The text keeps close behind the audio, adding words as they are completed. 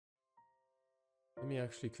Let me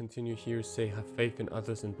actually continue here, say have faith in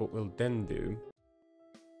others and what we'll then do.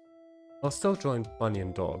 I'll still join Bunny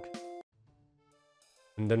and Dog.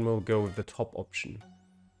 And then we'll go with the top option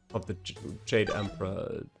of the Jade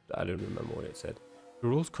Emperor. I don't remember what it said. The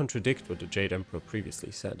rules contradict what the Jade Emperor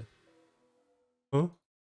previously said. Huh?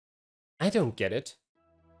 I don't get it.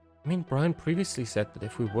 I mean, Brian previously said that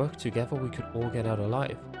if we work together, we could all get out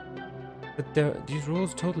alive. But these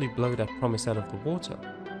rules totally blow that promise out of the water.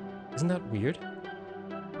 Isn't that weird?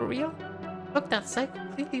 For real? Look, that psycho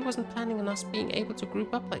clearly wasn't planning on us being able to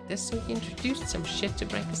group up like this, so he introduced some shit to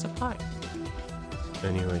break us apart.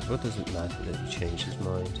 Anyways, what does it matter that he changed his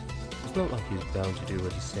mind? It's not like he's bound to do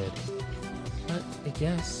what he said. But I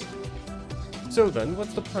guess. So then,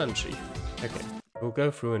 what's the plan, Chief? Okay, we'll go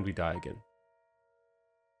through and we die again.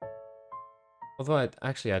 Although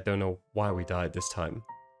I don't know why we died this time.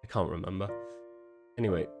 I can't remember.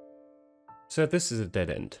 Anyway, so this is a dead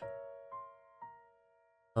end.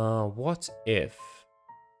 What if...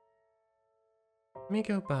 Let me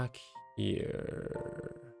go back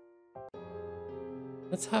here.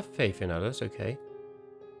 Let's have faith in others, okay.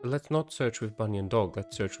 But let's not search with Bunny and Dog,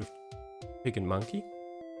 let's search with Pig and Monkey.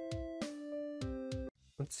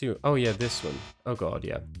 Let's see. Oh yeah, this one. Oh god,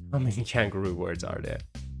 yeah. How many kangaroo words are there?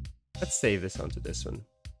 Let's save this onto this one.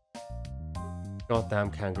 Goddamn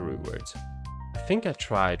kangaroo words. I think I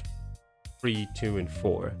tried 3, 2, and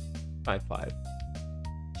 4. Try 5.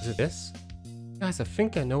 Is it this? Guys, I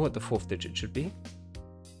think I know what the 4th digit should be.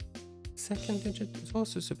 The 2nd digit is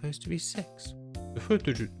also supposed to be 6. The 3rd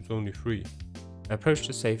digit is only 3. I approached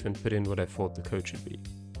the safe and put in what I thought the code should be.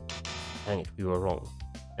 Dang it, we were wrong.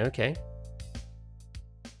 Okay.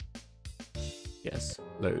 Yes,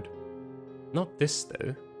 load. Not this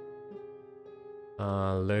though.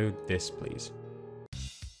 Load this, please.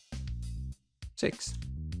 6.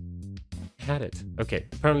 Had it. Okay,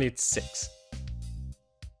 apparently it's 6.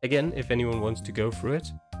 Again, if anyone wants to go through it,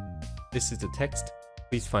 this is the text.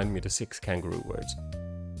 Please find me the 6 kangaroo words.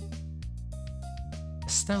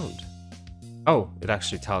 Astound. Oh, it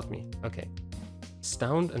actually tells me. Okay.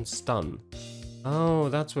 Astound and stun. Oh,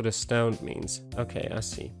 that's what astound means. Okay, I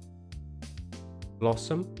see.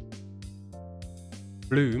 Blossom.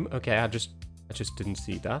 Bloom. Okay, I just didn't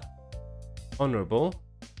see that. Honorable.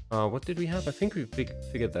 What did we have? I think we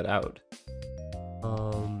figured that out.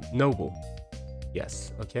 Noble.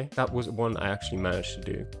 Yes, okay. That was one I actually managed to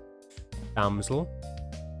do. Damsel.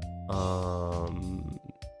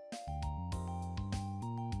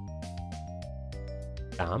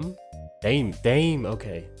 Dame,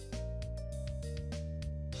 okay.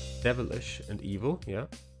 Devilish and evil, yeah.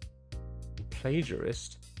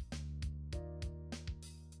 Plagiarist.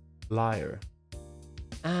 Liar.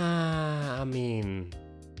 I mean,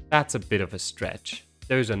 that's a bit of a stretch.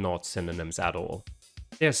 Those are not synonyms at all.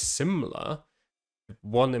 They're similar.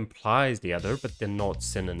 One implies the other, but they're not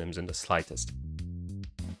synonyms in the slightest.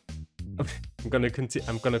 I'm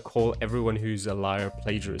gonna call everyone who's a liar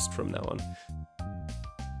plagiarist from now on.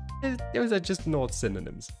 Those are just not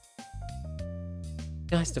synonyms.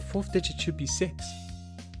 Guys, the 4th digit should be 6.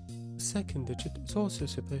 The 2nd digit is also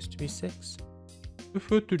supposed to be 6. The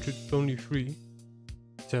 3rd digit is only 3.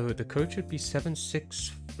 So the code should be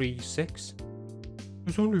 7636.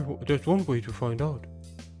 There's one way to find out.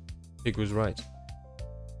 Pig was right.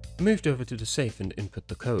 I moved over to the safe and input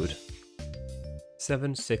the code.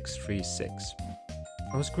 7636.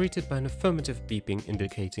 I was greeted by an affirmative beeping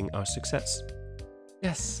indicating our success.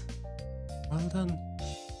 Yes. Well done.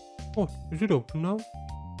 What? Is it open now?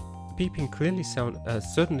 The beeping clearly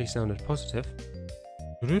certainly sounded positive.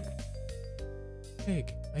 Did it?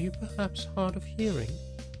 Pig, are you perhaps hard of hearing?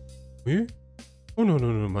 Me? Oh no,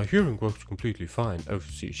 my hearing works completely fine. Oh,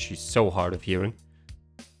 see, she's so hard of hearing.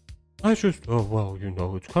 Oh well, you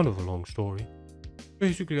know, it's kind of a long story.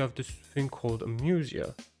 Basically, I have this thing called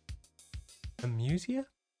amusia. Amusia?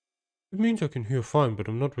 It means I can hear fine, but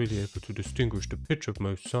I'm not really able to distinguish the pitch of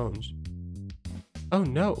most sounds. Oh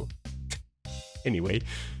no. Anyway.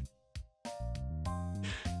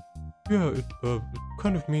 Yeah, it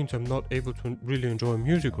kind of means I'm not able to really enjoy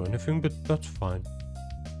music or anything, but that's fine.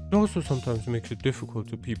 It also sometimes makes it difficult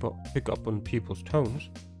to pick up on people's tones.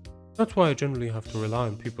 That's why I generally have to rely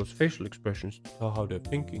on people's facial expressions to tell how they're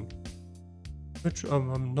thinking. Which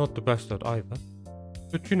I'm not the best at either.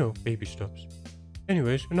 But you know, baby steps.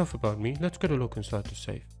 Anyways, enough about me, let's get a look inside the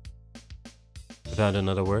safe. Without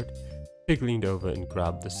another word, Pig leaned over and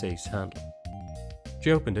grabbed the safe's handle.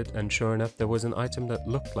 She opened it, and sure enough, there was an item that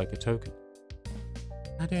looked like a token.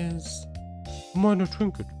 That is... a minor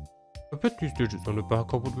trinket. I bet these digits on the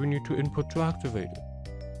back are what we need to input to activate it.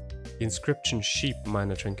 The inscription "Sheep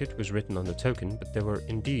Minor Trinket" was written on the token, but there were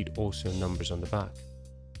indeed also numbers on the back.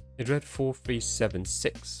 It read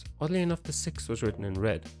 4376. Oddly enough, the 6 was written in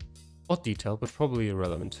red. Odd detail, but probably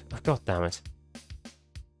irrelevant. Oh, God damn it.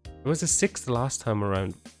 It was a 6 the last time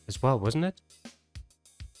around as well, wasn't it?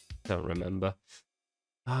 Don't remember.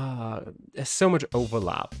 There's so much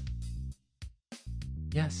overlap.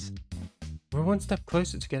 Yes. We're one step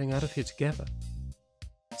closer to getting out of here together.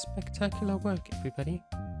 Spectacular work, everybody.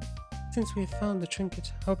 Since we have found the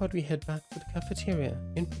trinket, how about we head back to the cafeteria,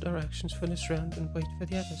 input our actions for this round, and wait for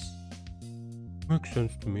the others? Makes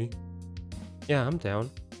sense to me. Yeah, I'm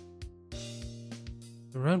down.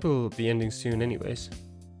 The round will be ending soon anyways.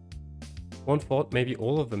 One thought, maybe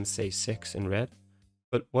all of them say 6 in red,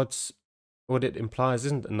 but what it implies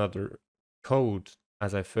isn't another code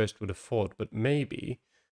as I first would have thought, but maybe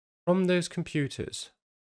from those computers.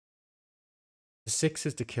 The 6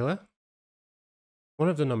 is the killer? One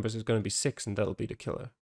of the numbers is going to be 6 and that'll be the killer.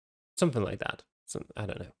 Something like that. I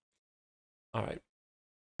don't know. Alright.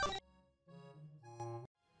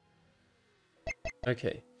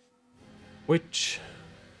 Okay. Which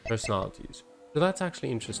personalities? So that's actually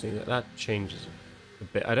interesting. That changes a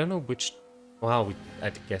bit. I don't know which... Well, I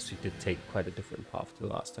guess we did take quite a different path to the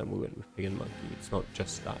last time we went with Pig and Monkey. It's not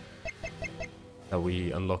just that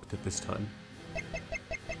we unlocked it this time.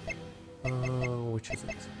 Which is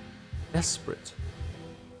it? Desperate.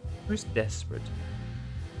 Where's Desperate?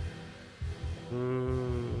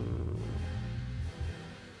 Who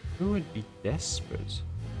would be Desperate?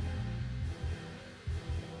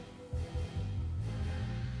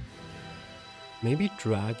 Maybe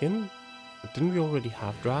Dragon? But didn't we already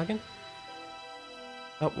have Dragon?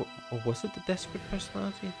 Or was it the Desperate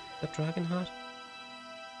personality that Dragon had?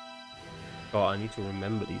 Oh, I need to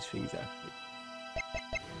remember these things actually.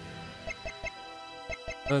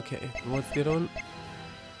 Okay, what's the other one?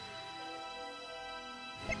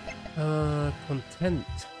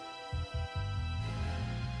 Content.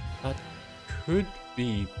 That could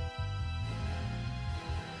be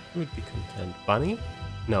Content. Bunny?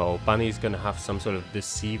 No, Bunny's gonna have some sort of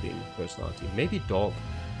deceiving personality. Maybe Dog.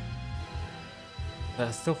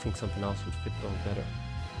 I still think something else would fit Dog better.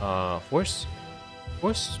 Horse?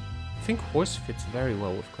 Horse? I think Horse fits very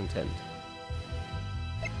well with Content.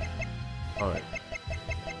 Alright.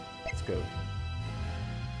 Let's go.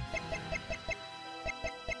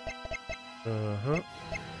 Okay.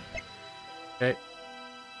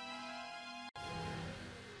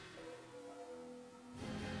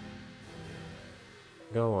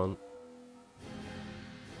 Go on.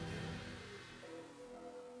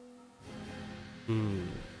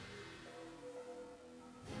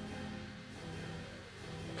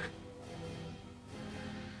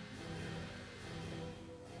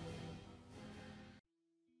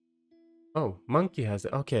 Oh, Monkey has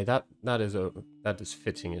it. Okay, that is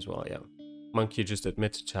fitting as well, yeah. Monkey just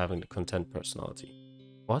admitted to having the Content personality.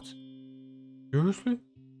 What? Seriously?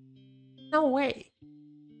 No way.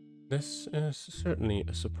 This is certainly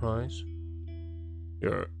a surprise.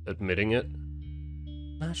 You're admitting it?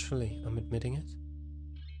 Naturally, I'm admitting it.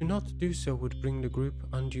 To not do so would bring the group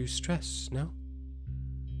undue stress, no?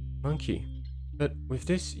 Monkey, but with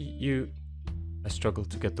this I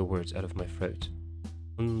struggled to get the words out of my throat.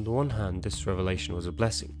 On the one hand, this revelation was a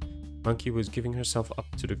blessing. Monkey was giving herself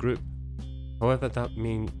up to the group. However, that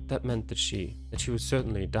meant that she would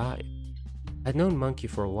certainly die. I'd known Monkey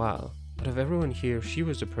for a while. Out of everyone here, she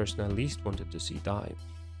was the person I least wanted to see die.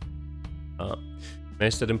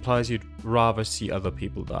 Most that implies you'd rather see other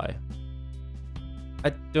people die.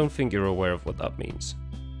 I don't think you're aware of what that means.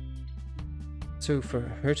 So for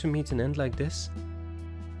her to meet an end like this?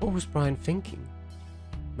 What was Brian thinking?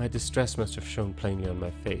 My distress must have shown plainly on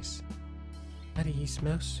my face. At ease,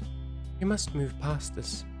 Mouse. You must move past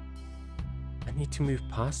this. I need to move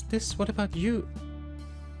past this? What about you?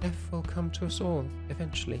 Death will come to us all,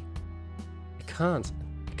 eventually. I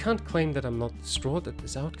can't claim that I'm not distraught at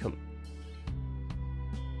this outcome.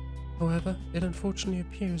 However, it unfortunately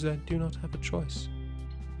appears that I do not have a choice.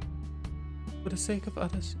 For the sake of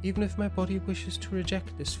others, even if my body wishes to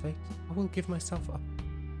reject this fate, I will give myself up.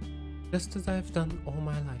 Just as I have done all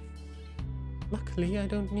my life. Luckily, I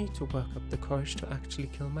don't need to work up the courage to actually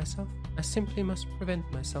kill myself. I simply must prevent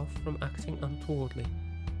myself from acting untowardly.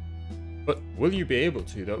 But will you be able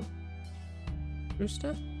to, though?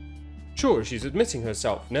 Rooster? Sure, she's admitting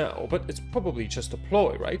herself now, but it's probably just a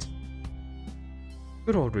ploy, right?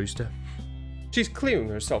 Good old Rooster. She's clearing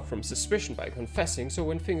herself from suspicion by confessing, so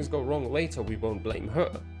when things go wrong later, we won't blame her.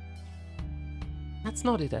 That's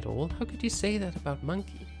not it at all. How could you say that about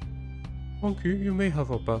Monkey? Monkey, you may have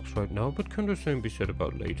our backs right now, but can the same be said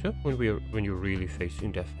about later, when you're really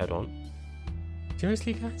facing death head-on?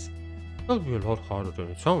 Seriously, guys? That'll be a lot harder than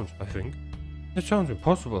it sounds, I think. It sounds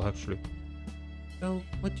impossible, actually. So,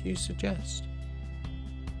 what do you suggest?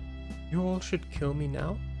 You all should kill me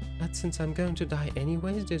now? That since I'm going to die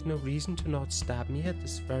anyways, there's no reason to not stab me at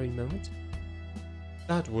this very moment?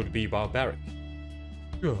 That would be barbaric.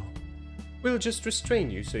 Yeah. We'll just restrain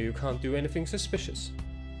you so you can't do anything suspicious.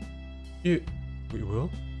 We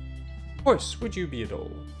will? Horse, would you be at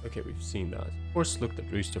all? Okay, we've seen that. Horse looked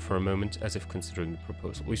at Rooster for a moment as if considering the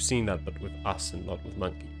proposal. We've seen that, but with us and not with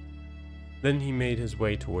Monkey. Then he made his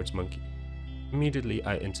way towards Monkey. Immediately,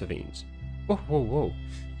 I intervened. Whoa, whoa, whoa.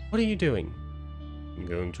 What are you doing? I'm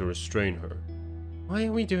going to restrain her. Why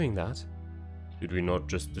are we doing that? Did we not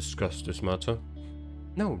just discuss this matter?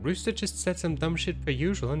 No, Rooster just said some dumb shit per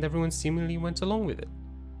usual and everyone seemingly went along with it.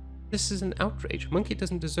 This is an outrage. Monkey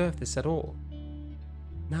doesn't deserve this at all.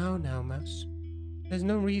 Now, Mouse. There's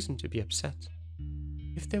no reason to be upset.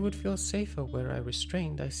 If they would feel safer where I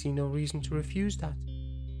restrained, I see no reason to refuse that.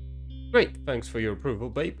 Great, thanks for your approval,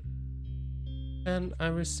 babe. Can I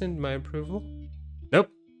rescind my approval? Nope.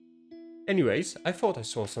 Anyways, I thought I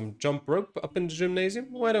saw some jump rope up in the gymnasium.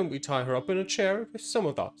 Why don't we tie her up in a chair with some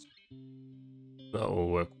of that? That will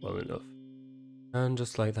work well enough. And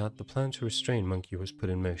just like that, the plan to restrain Monkey was put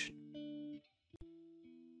in motion.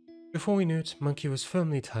 Before we knew it, Monkey was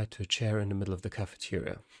firmly tied to a chair in the middle of the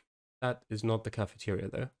cafeteria. That is not the cafeteria,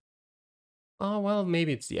 though. Oh, well,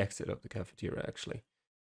 maybe it's the exit of the cafeteria, actually.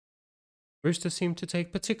 Rooster seemed to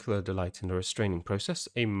take particular delight in the restraining process,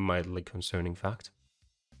 a mildly concerning fact.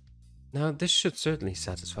 Now, this should certainly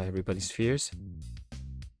satisfy everybody's fears.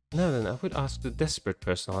 Now then, I would ask the desperate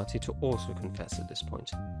personality to also confess at this point.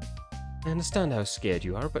 I understand how scared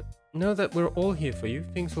you are, but know that we're all here for you.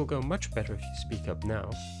 Things will go much better if you speak up now.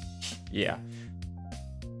 Yeah.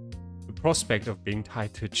 The prospect of being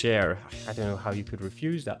tied to a chair, I don't know how you could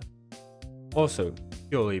refuse that. Also,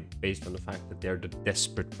 purely based on the fact that they're the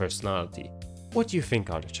desperate personality, what do you think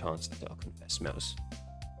are the chances that they'll confess, Mouse?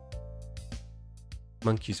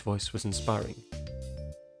 Monkey's voice was inspiring.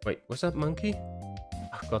 Wait, was that Monkey?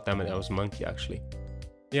 Oh, goddammit, that was Monkey, actually.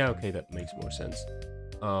 Yeah, okay, that makes more sense.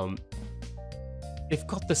 They've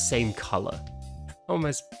got the same color.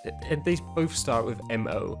 Almost, and they both start with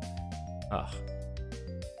M-O. Ugh.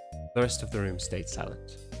 The rest of the room stayed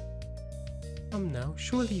silent. Come now,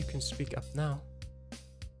 surely you can speak up now.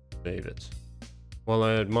 David, while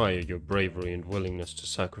I admire your bravery and willingness to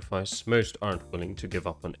sacrifice, most aren't willing to give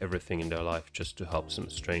up on everything in their life just to help some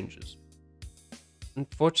strangers.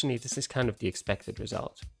 Unfortunately, this is kind of the expected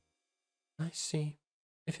result. I see.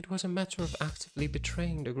 If it was a matter of actively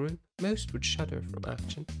betraying the group, most would shudder from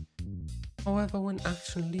action. However, when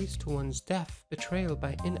action leads to one's death, betrayal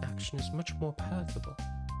by inaction is much more palatable.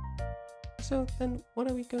 So then, what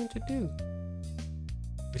are we going to do?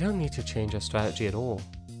 We don't need to change our strategy at all.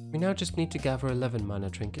 We now just need to gather 11 mana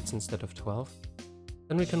trinkets instead of 12.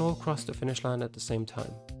 Then we can all cross the finish line at the same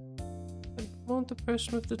time. But won't the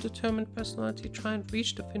person with the determined personality try and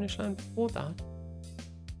reach the finish line before that?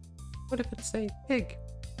 What if it's, say, Pig?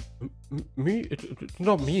 Me? It's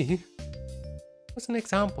not me. As an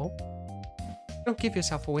example. Don't give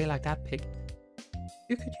yourself away like that, Pig.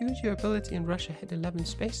 You could use your ability and rush ahead 11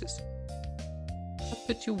 spaces. That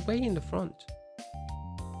puts you way in the front.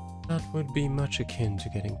 That would be much akin to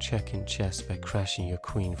getting check in chess by crashing your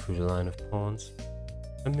queen through the line of pawns.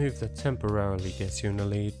 A move that temporarily gets you in the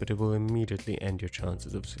lead, but it will immediately end your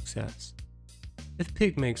chances of success. If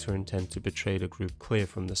Pig makes her intent to betray the group clear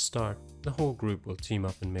from the start, the whole group will team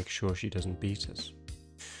up and make sure she doesn't beat us.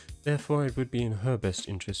 Therefore, it would be in her best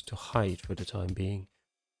interest to hide for the time being.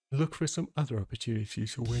 Look for some other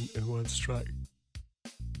opportunities to win in one strike.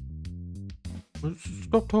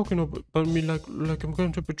 Stop talking about me like I'm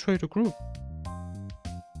going to betray the group.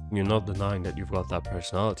 You're not denying that you've got that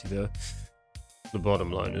personality there. The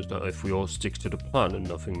bottom line is that if we all stick to the plan and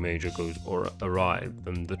nothing major goes awry,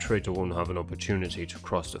 then the traitor won't have an opportunity to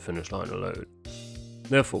cross the finish line alone.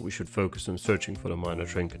 Therefore, we should focus on searching for the minor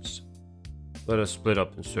trinkets. Let us split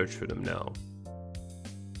up and search for them now.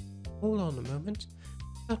 Hold on a moment.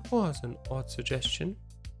 That was an odd suggestion.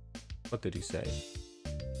 What did he say?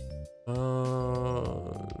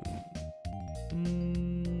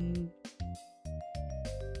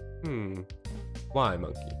 Why,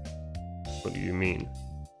 Monkey? What do you mean?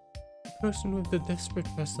 The person with the desperate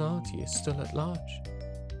personality is still at large.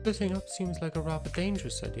 Splitting up seems like a rather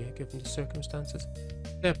dangerous idea given the circumstances.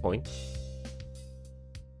 Fair point.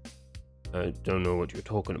 I don't know what you're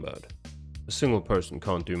talking about. A single person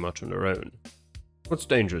can't do much on their own. What's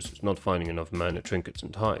dangerous is not finding enough mana trinkets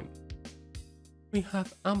in time. We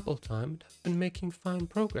have ample time and have been making fine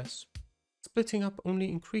progress. Splitting up only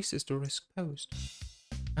increases the risk posed.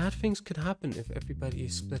 Bad things could happen if everybody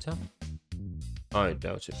is split up. I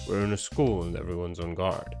doubt it. We're in a school and everyone's on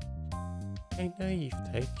guard. A naive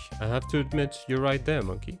take. I have to admit, you're right there,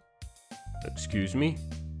 Monkey. Excuse me?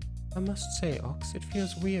 I must say, Ox, it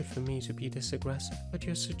feels weird for me to be this aggressive, but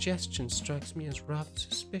your suggestion strikes me as rather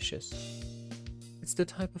suspicious. It's the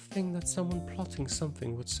type of thing that someone plotting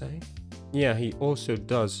something would say. Yeah, he also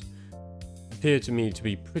does appear to me to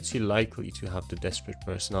be pretty likely to have the desperate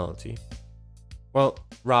personality. Well,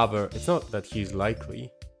 rather, it's not that he's likely.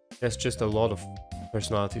 There's just a lot of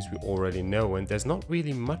personalities we already know, and there's not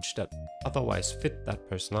really much that otherwise fit that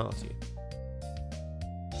personality.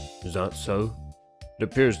 Is that so? It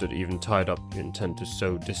appears that even tied up you intend to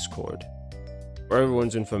sow discord. For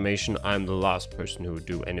everyone's information, I am the last person who would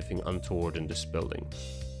do anything untoward in this building.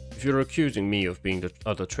 If you're accusing me of being the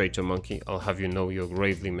other traitor, Monkey, I'll have you know you're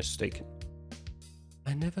gravely mistaken.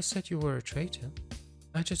 I never said you were a traitor.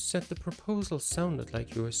 I just said the proposal sounded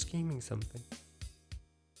like you were scheming something.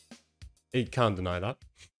 You can't deny that.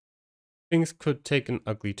 Things could take an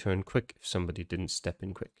ugly turn quick if somebody didn't step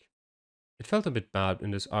in quick. It felt a bit bad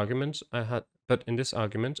in this argument, but in this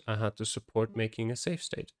argument I had to support making a safe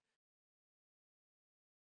state.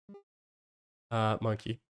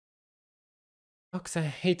 Monkey. Ox, I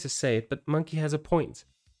hate to say it, but Monkey has a point.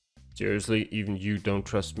 Seriously, even you don't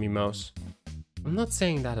trust me, Mouse? I'm not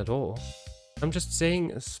saying that at all. I'm just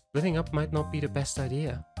saying splitting up might not be the best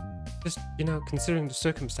idea. Just, considering the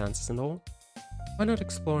circumstances and all. Why not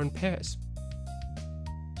explore in pairs?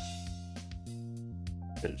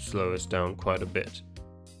 It'd slow us down quite a bit.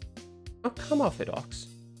 Oh, come off it, Ox.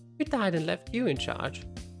 We died and left you in charge.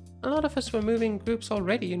 A lot of us were moving in groups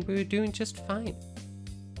already and we were doing just fine.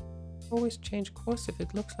 Always change course if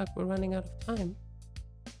it looks like we're running out of time.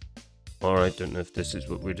 Alright then, if this is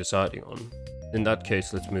what we're deciding on. In that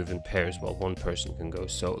case, let's move in pairs while one person can go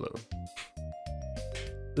solo.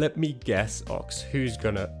 Let me guess, Ox, who's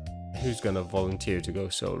gonna volunteer to go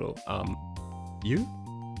solo? You?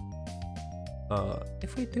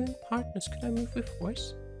 If we're doing partners, could I move with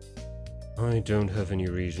Horse? I don't have any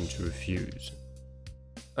reason to refuse.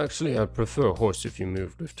 Actually, I'd prefer Horse if you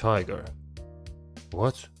moved with Tiger.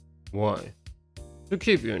 What? Why? To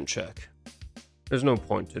keep you in check. There's no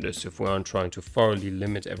point to this if we aren't trying to thoroughly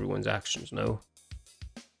limit everyone's actions, no?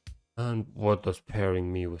 And what does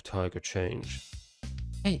pairing me with Tiger change?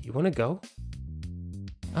 Hey, you wanna go?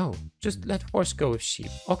 Oh, just let Horse go with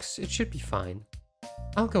Sheep. Ox, it should be fine.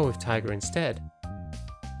 I'll go with Tiger instead.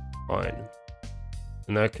 Fine.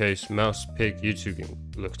 In that case, Mouse, Pig, you two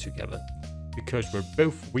can look together. Because we're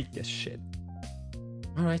both weak as shit.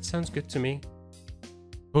 Alright, sounds good to me.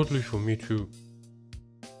 Totally for me too.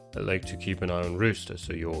 I like to keep an eye on Rooster,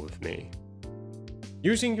 so you're with me.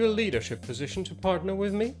 Using your leadership position to partner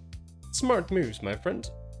with me? Smart moves, my friend.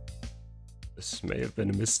 This may have been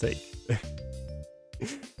a mistake.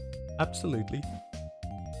 Absolutely.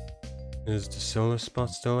 Is the solo spot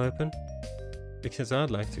still open? Because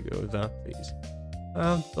I'd like to go with that, please.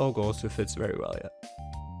 Dog also fits very well yet.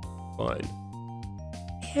 Fine.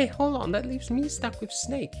 Hey, hold on, that leaves me stuck with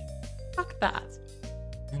Snake. Fuck that.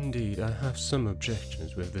 Indeed, I have some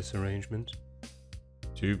objections with this arrangement.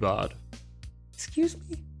 Too bad. Excuse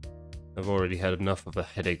me? I've already had enough of a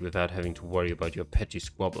headache without having to worry about your petty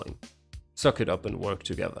squabbling. Suck it up and work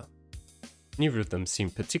together. Neither of them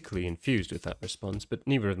seemed particularly enthused with that response, but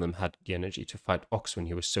neither of them had the energy to fight Ox when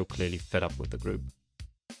he was so clearly fed up with the group.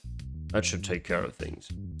 That should take care of things.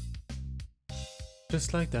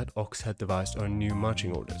 Just like that, Ox had devised our new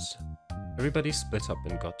marching orders. Everybody split up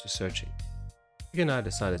and got to searching. Pig and I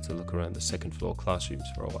decided to look around the second floor classrooms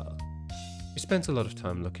for a while. We spent a lot of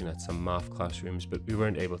time looking at some math classrooms, but we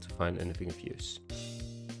weren't able to find anything of use.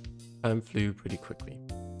 Time flew pretty quickly.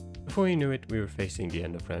 Before we knew it, we were facing the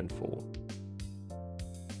end of round 4.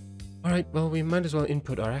 Alright, well, we might as well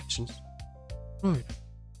input our actions. Right.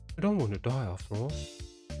 I don't want to die after all.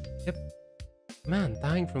 Yep. Man,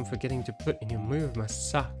 dying from forgetting to put in your move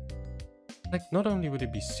must suck. Like, not only would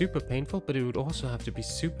it be super painful, but it would also have to be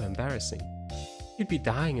super embarrassing. You'd be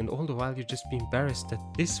dying and all the while you'd just be embarrassed that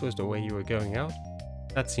this was the way you were going out.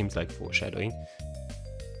 That seems like foreshadowing.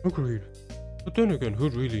 Agreed. But then again,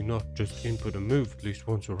 who'd really not just input a move at least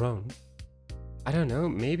once around? I don't know,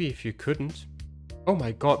 maybe if you couldn't. Oh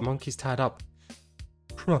my god, Monkey's tied up.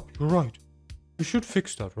 Crap, you're right. We should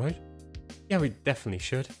fix that, right? Yeah, we definitely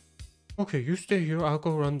should. Okay, you stay here, I'll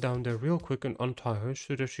go run down there real quick and untie her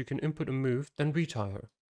so that she can input a move, then retie her.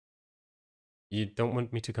 You don't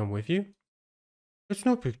want me to come with you? It's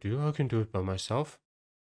no big deal, I can do it by myself.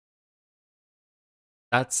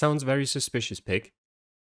 That sounds very suspicious, Pig.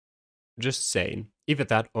 Just saying. Either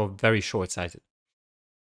that or very short-sighted.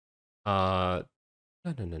 No.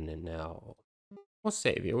 We'll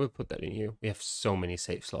save it. We'll put that in here. We have so many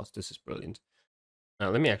save slots. This is brilliant. Now,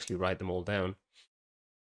 let me actually write them all down.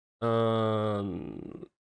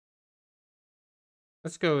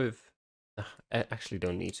 Let's go with... I actually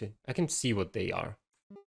don't need to. I can see what they are.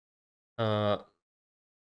 I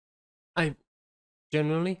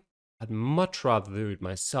generally, I'd much rather do it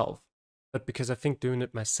myself. But because I think doing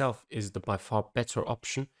it myself is the by far better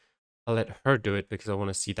option, I'll let her do it because I want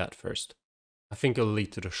to see that first. I think it'll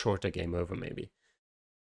lead to the shorter game over, maybe.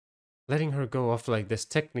 Letting her go off like this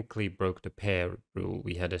technically broke the pair rule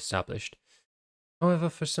we had established. However,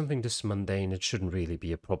 for something this mundane, it shouldn't really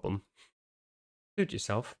be a problem. Suit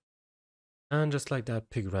yourself. And just like that,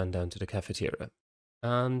 Pig ran down to the cafeteria.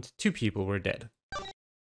 And 2 people were dead.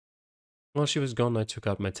 While she was gone, I took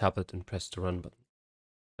out my tablet and pressed the run button.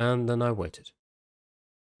 And then I waited.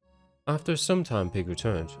 After some time, Pig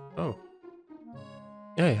returned. Oh.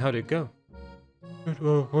 Hey, how'd it go? It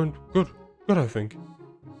went good, I think.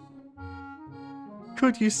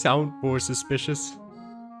 Could you sound more suspicious?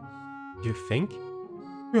 You think?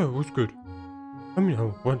 Yeah, it was good. I mean,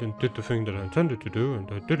 I went and did the thing that I intended to do,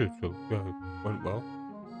 and I did it, so yeah, it went well.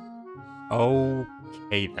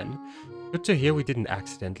 Okay then. Good to hear we didn't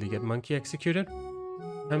accidentally get Monkey executed.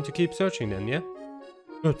 Time to keep searching then, yeah?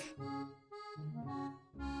 Let's.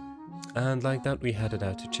 And like that, we headed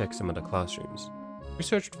out to check some of the classrooms. We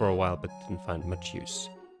searched for a while, but didn't find much use.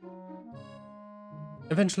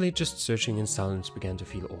 Eventually, just searching in silence began to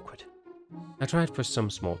feel awkward. I tried for some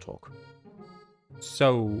small talk.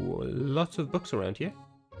 So, lots of books around here?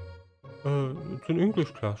 It's an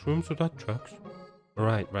English classroom, so that tracks.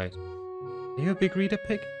 Right. Are you a big reader,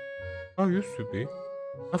 Pig? I used to be.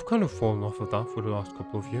 I've kind of fallen off of that for the last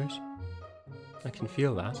couple of years. I can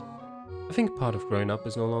feel that. I think part of growing up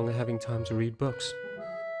is no longer having time to read books.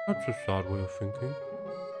 That's a sad way of thinking.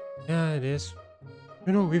 Yeah, it is.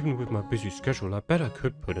 You know, even with my busy schedule, I bet I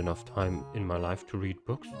could put enough time in my life to read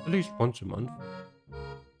books, at least once a month.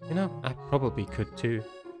 You know, I probably could too.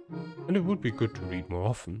 And it would be good to read more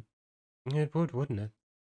often. It would, wouldn't it?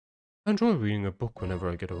 I enjoy reading a book whenever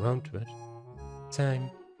I get around to it. Same.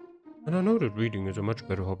 And I know that reading is a much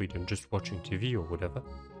better hobby than just watching TV or whatever.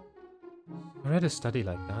 I read a study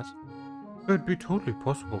like that. It'd be totally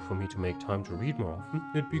possible for me to make time to read more often.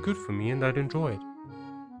 It'd be good for me and I'd enjoy it.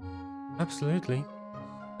 Absolutely.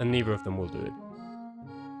 And neither of them will do it.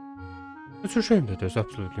 It's a shame that there's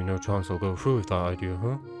absolutely no chance I'll go through with that idea,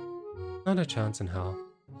 huh? Not a chance in hell.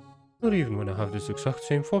 Not even when I have this exact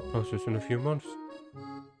same thought process in a few months.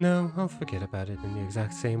 No, I'll forget about it in the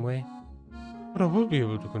exact same way. But I will be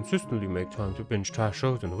able to consistently make time to binge trash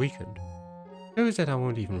shows on the weekend. Shows that I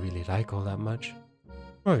won't even really like all that much.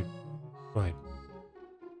 Right.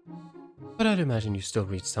 But I'd imagine you still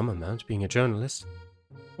read some amount, being a journalist.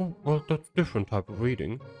 Oh, well, that's a different type of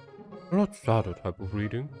reading. A lot sadder type of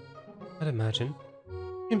reading. I'd imagine.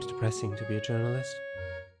 Seems depressing to be a journalist.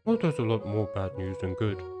 Well, there's a lot more bad news than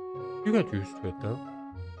good. You get used to it, though.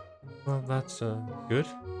 Well, that's, good.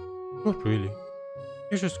 Not really.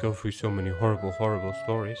 You just go through so many horrible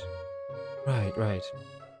stories. Right.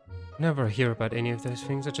 Whenever I hear about any of those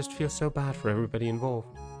things, I just feel so bad for everybody involved.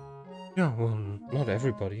 Yeah, well, not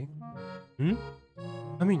everybody.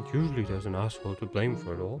 I mean, usually there's an asshole to blame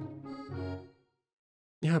for it all.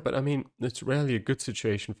 Yeah, but I mean, it's rarely a good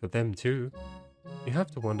situation for them too. You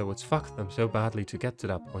have to wonder what's fucked them so badly to get to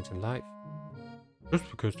that point in life. Just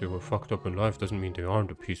because they were fucked up in life doesn't mean they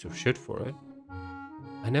aren't a piece of shit for it.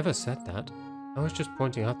 I never said that. I was just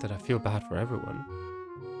pointing out that I feel bad for everyone.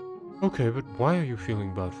 Okay, but why are you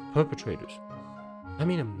feeling bad for perpetrators? I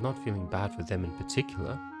mean, I'm not feeling bad for them in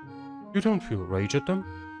particular. You don't feel rage at them?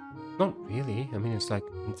 Not really. I mean,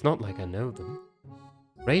 it's not like I know them.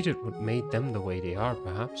 Rage at what made them the way they are,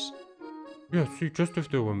 perhaps. Yeah, see, just if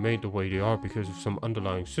they were made the way they are because of some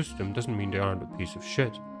underlying system doesn't mean they aren't a piece of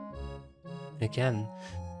shit. Again,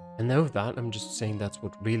 I know that, I'm just saying that's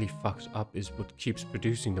what really fucked up is what keeps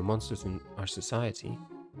producing the monsters in our society.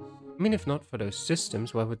 I mean, if not for those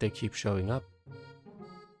systems, why would they keep showing up?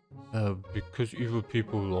 Because evil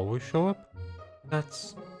people will always show up? I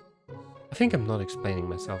think I'm not explaining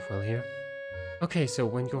myself well here. Okay, so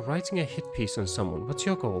when you're writing a hit piece on someone, what's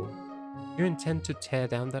your goal? Do you intend to tear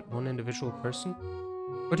down that one individual person?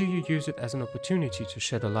 Or do you use it as an opportunity to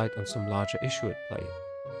shed a light on some larger issue at play?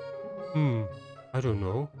 I don't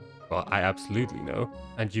know. Well, I absolutely know,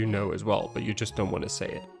 and you know as well, but you just don't want to say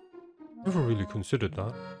it. Never really considered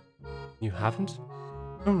that. You haven't?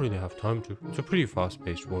 Don't really have time to. It's a pretty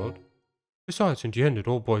fast-paced world. Besides, in the end, it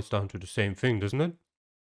all boils down to the same thing, doesn't it?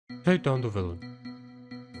 Take down the villain.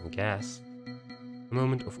 I guess. A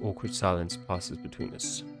moment of awkward silence passes between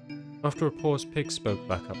us. After a pause, Pig spoke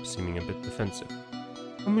back up, seeming a bit defensive.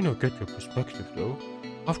 I mean, I get your perspective, though.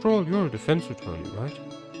 After all, you're a defense attorney, right?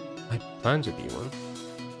 I plan to be one.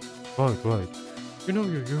 Right. You know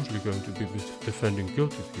you're usually going to be defending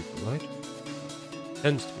guilty people, right?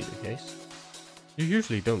 Tends to be the case. You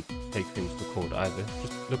usually don't take things to court either,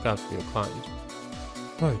 just look out for your client.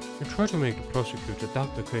 Right, you try to make the prosecutor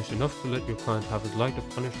doubt the case enough to let your client have as light a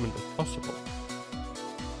punishment as possible.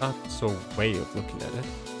 That's a way of looking at it.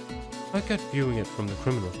 I get viewing it from the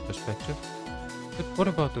criminal's perspective. But what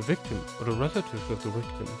about the victim or the relatives of the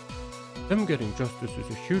victim? Them getting justice is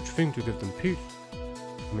a huge thing to give them peace.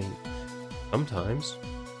 I mean, sometimes.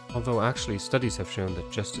 Although actually studies have shown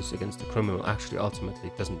that justice against the criminal actually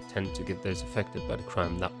ultimately doesn't tend to give those affected by the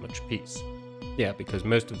crime that much peace. Yeah, because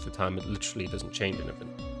most of the time it literally doesn't change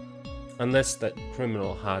anything. Unless that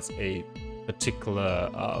criminal has a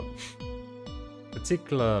particular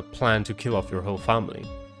plan to kill off your whole family.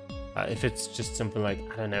 If it's just something like,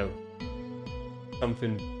 I don't know,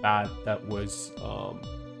 something bad that was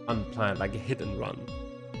unplanned, like a hit and run.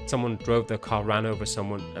 Someone drove their car, ran over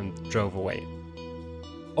someone and drove away.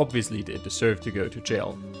 Obviously they deserve to go to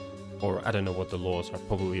jail. Or I don't know what the laws are,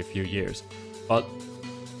 probably a few years. But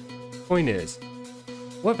point is,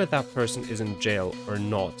 whether that person is in jail or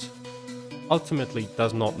not ultimately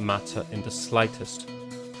does not matter in the slightest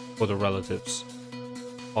for the relatives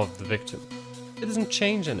of the victim. It doesn't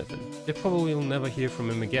change anything. They probably will never hear from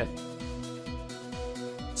him again.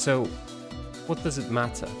 So, what does it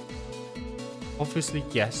matter? Obviously,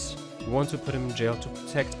 yes, you want to put him in jail to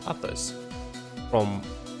protect others from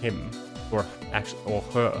him or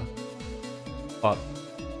her, but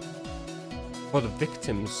for the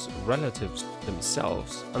victim's relatives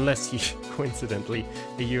themselves, unless he coincidentally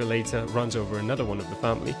a year later runs over another one of the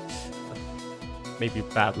family, maybe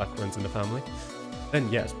bad luck runs in the family, then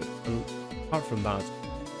yes, but apart from that,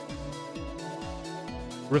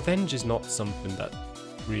 revenge is not something that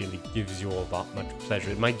really gives you all that much pleasure.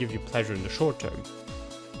 It might give you pleasure in the short term.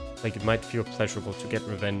 Like, it might feel pleasurable to get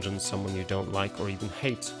revenge on someone you don't like or even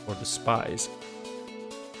hate or despise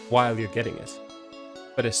while you're getting it.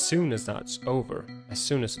 But as soon as that's over, as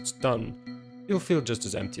soon as it's done, you'll feel just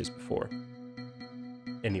as empty as before.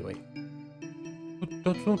 Anyway. But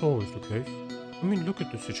that's not always the case. I mean, look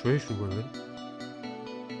at the situation we're in.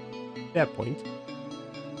 Fair point.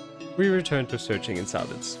 We returned to searching in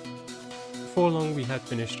silence. Before long, we had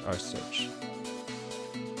finished our search.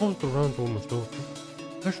 All the round's almost over.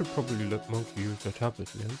 I should probably let Monkey use their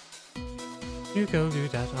tablet again. You go do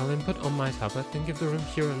that. I'll input on my tablet and give the room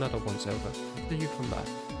here another once over after you come back.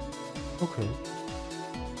 Okay.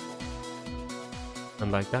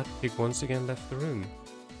 And like that, Pig once again left the room.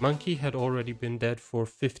 Monkey had already been dead for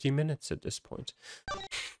 50 minutes at this point.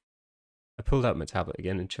 I pulled out my tablet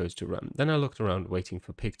again and chose to run. Then I looked around waiting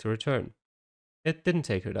for Pig to return. It didn't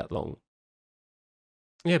take her that long.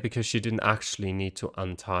 Yeah, because she didn't actually need to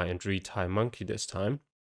untie and retie Monkey this time.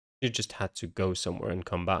 She just had to go somewhere and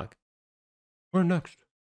come back. Where next?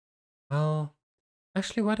 Well,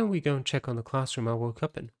 actually, why don't we go and check on the classroom I woke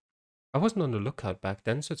up in? I wasn't on the lookout back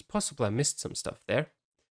then, so it's possible I missed some stuff there.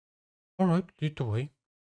 Alright, lead the way.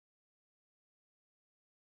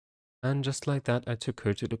 And just like that, I took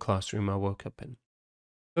her to the classroom I woke up in.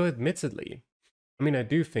 Though admittedly, I mean, I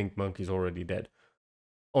do think Monkey's already dead.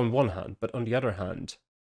 On one hand, but on the other hand,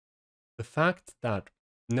 the fact that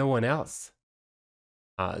no one else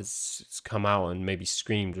has come out and maybe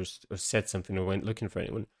screamed or said something or went looking for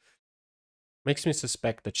anyone makes me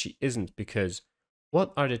suspect that she isn't, because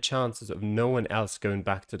what are the chances of no one else going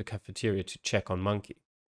back to the cafeteria to check on Monkey?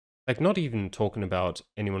 Like, not even talking about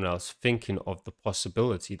anyone else thinking of the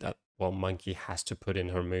possibility that, well, Monkey has to put in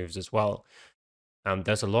her moves as well.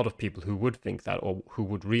 There's a lot of people who would think that, or who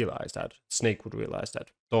would realize that. Snake would realize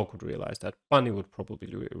that. Dog would realize that. Bunny would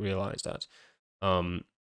probably realize that.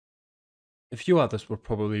 A few others would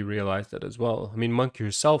probably realize that as well. I mean, Monkey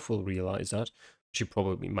herself will realize that. She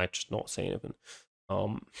probably might just not say anything.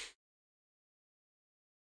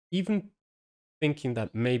 Even thinking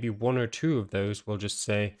that maybe one or two of those will just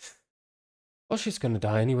say, well, she's going to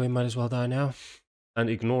die anyway, might as well die now, and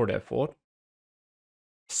ignore their thought.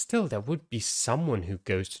 Still, there would be someone who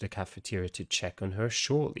goes to the cafeteria to check on her,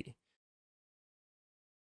 surely.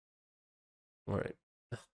 Alright,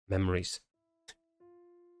 memories.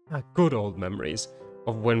 Good old memories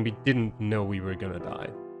of when we didn't know we were gonna die.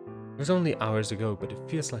 It was only hours ago, but it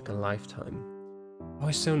feels like a lifetime. I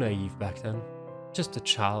was so naive back then. Just a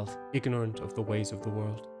child, ignorant of the ways of the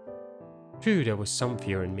world. True, there was some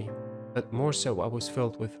fear in me, but more so I was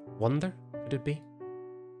filled with wonder, could it be?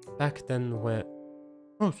 back then when...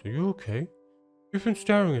 Oh, so you okay? You've been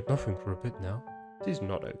staring at nothing for a bit now. It is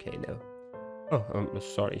not okay, no. Oh,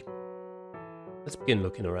 sorry. Let's begin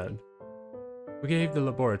looking around. We gave the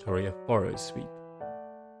laboratory a thorough sweep.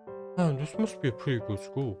 Man, this must be a pretty good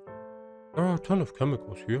school. There are a ton of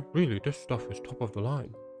chemicals here. Really, this stuff is top of the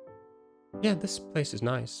line. Yeah, this place is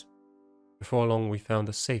nice. Before long, we found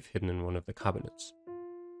a safe hidden in one of the cabinets.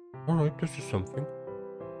 Alright, this is something.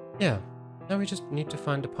 Yeah, now we just need to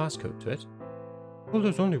find a passcode to it. Well,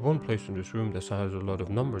 there's only one place in this room that has a lot of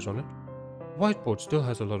numbers on it. The whiteboard still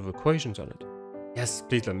has a lot of equations on it. Yes,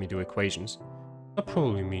 please let me do equations. That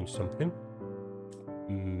probably means something.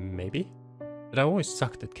 Maybe? But I always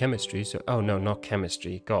sucked at chemistry, so... Oh no, not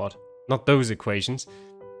chemistry, god. Not those equations.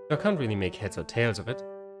 I can't really make heads or tails of it.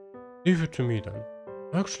 Leave it to me then.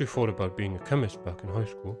 I actually thought about being a chemist back in high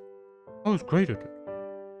school. I was great at it.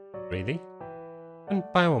 Really? Then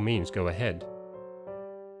by all means, go ahead.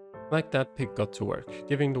 Like that, Pig got to work,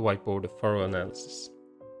 giving the whiteboard a thorough analysis.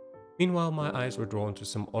 Meanwhile, my eyes were drawn to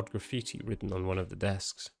some odd graffiti written on one of the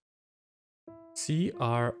desks.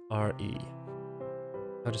 CRRE.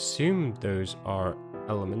 I'd assume those are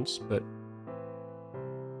elements, but...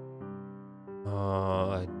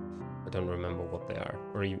 I don't remember what they are,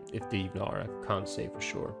 or if they even are, I can't say for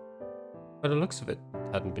sure. By the looks of it,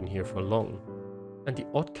 it hadn't been here for long. And the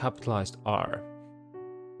odd capitalized R.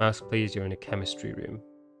 Mouse, please, you're in a chemistry room.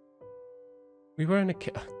 We were in a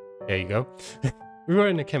There you go. We were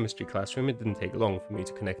in a chemistry classroom. It didn't take long for me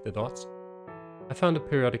to connect the dots. I found a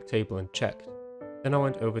periodic table and checked. Then I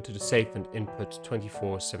went over to the safe and input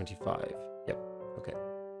 2475. Yep, okay.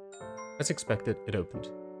 As expected, it opened.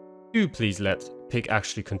 Do please let Pig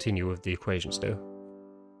actually continue with the equations though.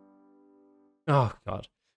 Oh god.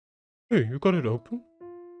 Hey, you got it open?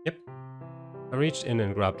 Yep. I reached in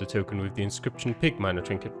and grabbed the token with the inscription Pig Minor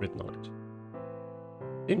Trinket written on it.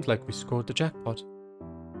 Seems like we scored the jackpot.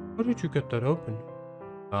 How did you get that open?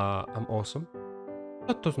 I'm awesome.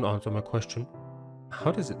 That doesn't answer my question.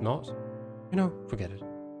 How does it not? You know, forget it.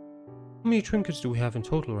 How many trinkets do we have in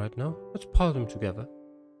total right now? Let's pile them together.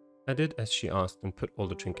 I did as she asked and put all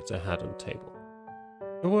the trinkets I had on the table.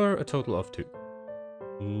 There were a total of 2.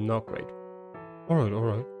 Not great.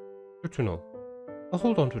 Alright. Good to know. I'll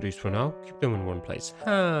hold on to these for now, keep them in one place.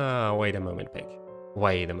 Wait a moment, Pig.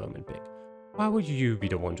 Wait a moment, Pig. Why would you be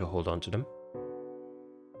the one to hold on to them?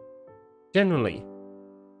 Generally.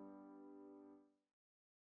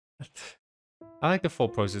 I like the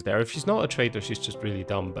thought process there. If she's not a traitor, she's just really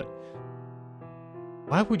dumb, but...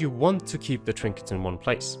 Why would you want to keep the trinkets in one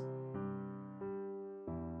place?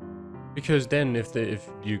 Because then if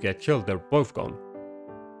you get killed, they're both gone.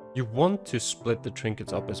 You want to split the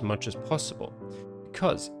trinkets up as much as possible.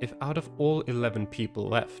 Because if out of all 11 people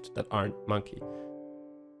left that aren't Monkey,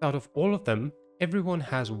 out of all of them, everyone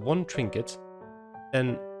has 1 trinket,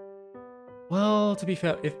 then, well, to be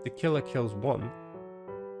fair, if the killer kills 1,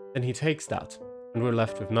 then he takes that, and we're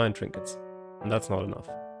left with 9 trinkets, and that's not enough.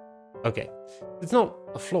 Okay, it's not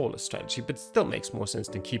a flawless strategy, but it still makes more sense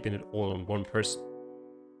than keeping it all on one person.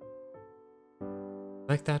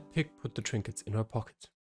 Like that, Pig put the trinkets in her pocket.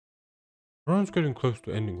 Round's getting close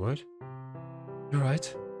to ending, right? You're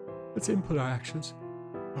right. Let's input our actions.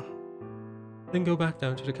 Then go back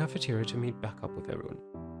down to the cafeteria to meet back up with everyone.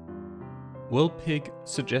 Will Pig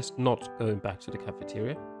suggest not going back to the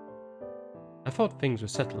cafeteria? I thought things were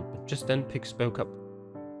settled, but just then Pig spoke up.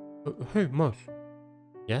 Hey, Mouse.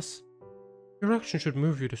 Yes? Your action should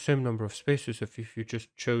move you the same number of spaces if you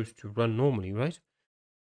just chose to run normally, right?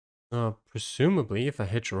 Presumably, if I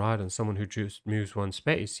hitch a ride on someone who just moves 1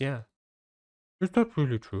 space, yeah. Is that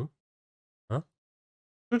really true? Huh?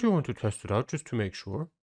 Don't you want to test it out just to make sure?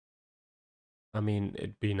 I mean,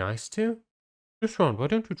 it'd be nice to. This round, why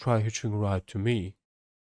don't you try hitching a ride to me?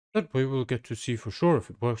 That way we'll get to see for sure if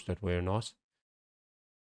it works that way or not.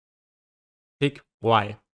 Pig,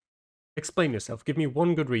 why? Explain yourself, give me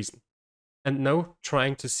one good reason. And no,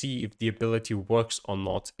 trying to see if the ability works or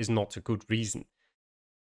not is not a good reason.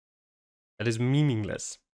 That is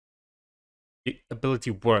meaningless. The ability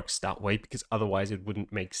works that way because otherwise it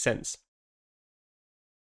wouldn't make sense.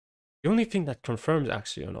 The only thing that confirms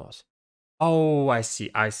actually or not. Oh, I see.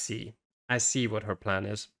 I see what her plan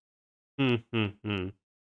is. I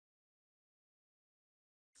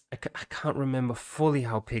can't remember fully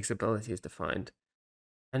how Pig's ability is defined.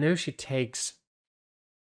 I know she takes...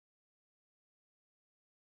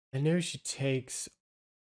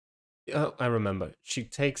 Oh, I remember. She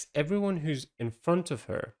takes everyone who's in front of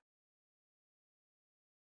her.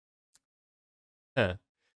 She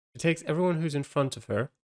takes everyone who's in front of her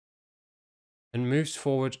and moves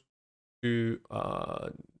forward to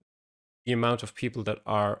the amount of people that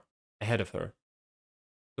are ahead of her.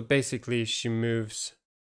 So basically, she moves.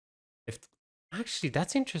 If actually,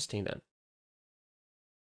 that's interesting then,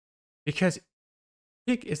 because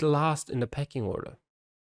Pig is last in the pecking order.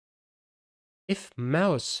 If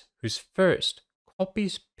Mouse, who's first,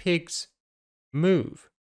 copies Pig's move,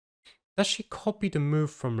 does she copy the move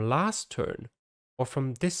from last turn or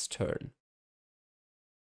from this turn?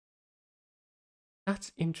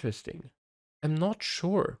 That's interesting. I'm not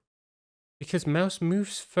sure, because Mouse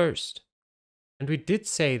moves first. And we did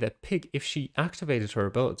say that Pig, if she activated her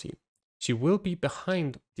ability, she will be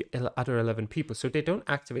behind the other 11 people. So they don't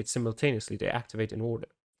activate simultaneously, they activate in order.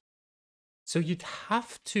 So you'd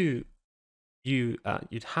have to use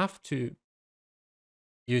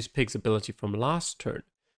Pig's ability from last turn.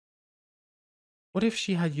 What if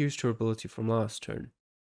she had used her ability from last turn?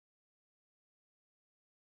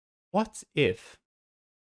 What if?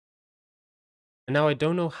 And now I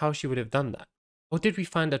don't know how she would have done that. Or did we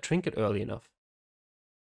find that trinket early enough?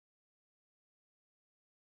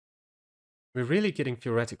 We're really getting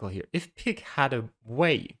theoretical here. If Pig had a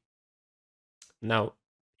way, now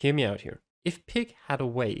hear me out here. If Pig had a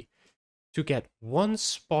way to get one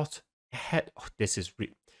spot ahead, this is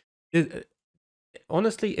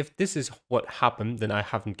honestly, if this is what happened, then I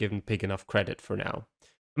haven't given Pig enough credit for now.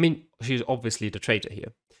 I mean, she's obviously the traitor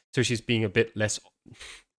here, so she's being a bit less,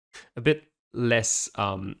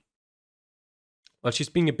 well, she's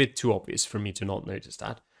being a bit too obvious for me to not notice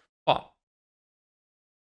that. But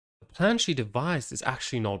the plan she devised is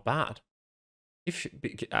actually not bad.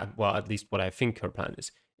 Well, at least what I think her plan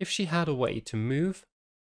is. If she had a way to move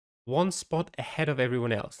one spot ahead of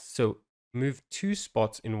everyone else, so move 2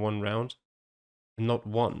 spots in one round, and not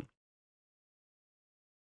 1.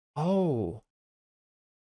 Oh.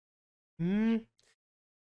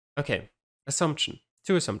 Okay. Assumption.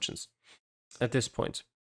 2 assumptions at this point.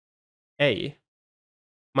 A,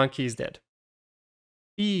 Monkey is dead.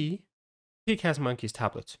 B, Pig has Monkey's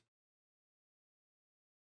tablet.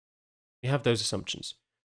 We have those assumptions.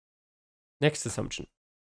 Next assumption.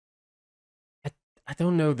 I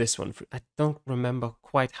don't know this one. I don't remember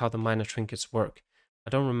quite how the minor trinkets work. I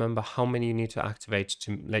don't remember how many you need to activate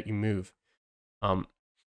to let you move.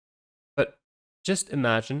 But just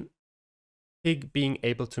imagine Pig being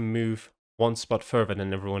able to move 1 spot further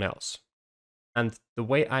than everyone else. And the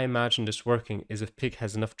way I imagine this working is if Pig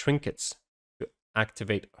has enough trinkets to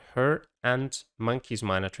activate her and Monkey's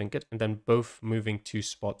minor trinket, and then both moving 2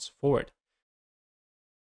 spots forward.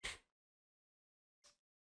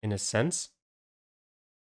 In a sense,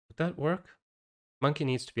 would that work? Monkey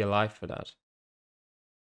needs to be alive for that.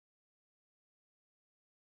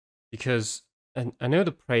 Because I know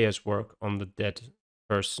the prayers work on the dead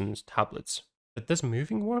person's tablets, but does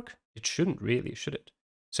moving work? It shouldn't really, should it?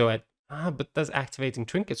 So but does activating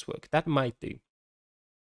trinkets work? That might do.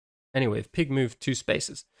 Anyway, if Pig moved 2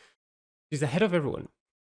 spaces, she's ahead of everyone.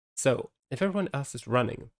 So if everyone else is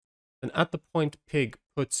running, then at the point Pig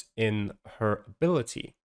puts in her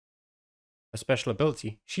ability, a special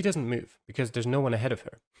ability, she doesn't move because there's no one ahead of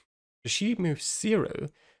her. So she moves 0,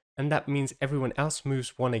 and that means everyone else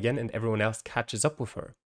moves 1 again and everyone else catches up with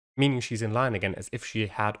her, meaning she's in line again as if she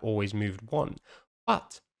had always moved 1.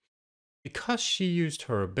 But because she used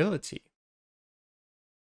her ability,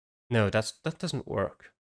 no, that doesn't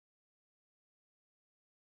work.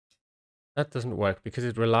 That doesn't work because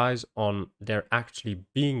it relies on there actually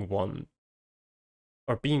being 1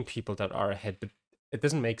 or being people that are ahead, but it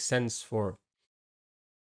doesn't make sense for...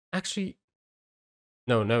 Actually,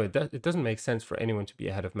 no, it doesn't make sense for anyone to be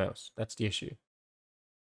ahead of Mouse. That's the issue.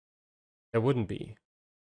 There wouldn't be.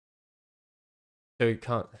 So you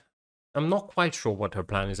can't... I'm not quite sure what her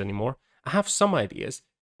plan is anymore. I have some ideas,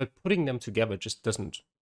 but putting them together just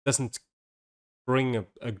doesn't bring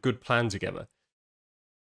a good plan together.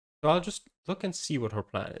 So I'll just look and see what her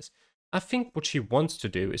plan is. I think what she wants to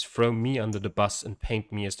do is throw me under the bus and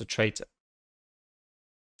paint me as the traitor.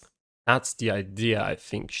 That's the idea I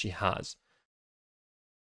think she has.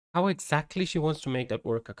 How exactly she wants to make that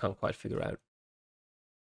work, I can't quite figure out.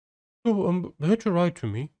 So, hit your right to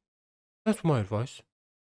me. That's my advice.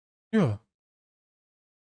 Yeah.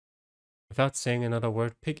 Without saying another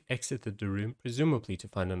word, Pig exited the room, presumably to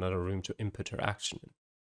find another room to input her action in.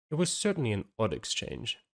 It was certainly an odd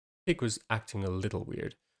exchange. Pig was acting a little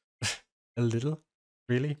weird. A little?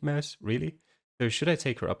 Really, Mouse? Really? So should I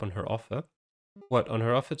take her up on her offer? What, on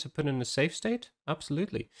her offer to put in a safe state?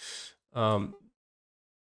 Absolutely. The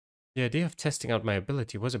idea of testing out my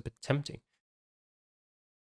ability was a bit tempting.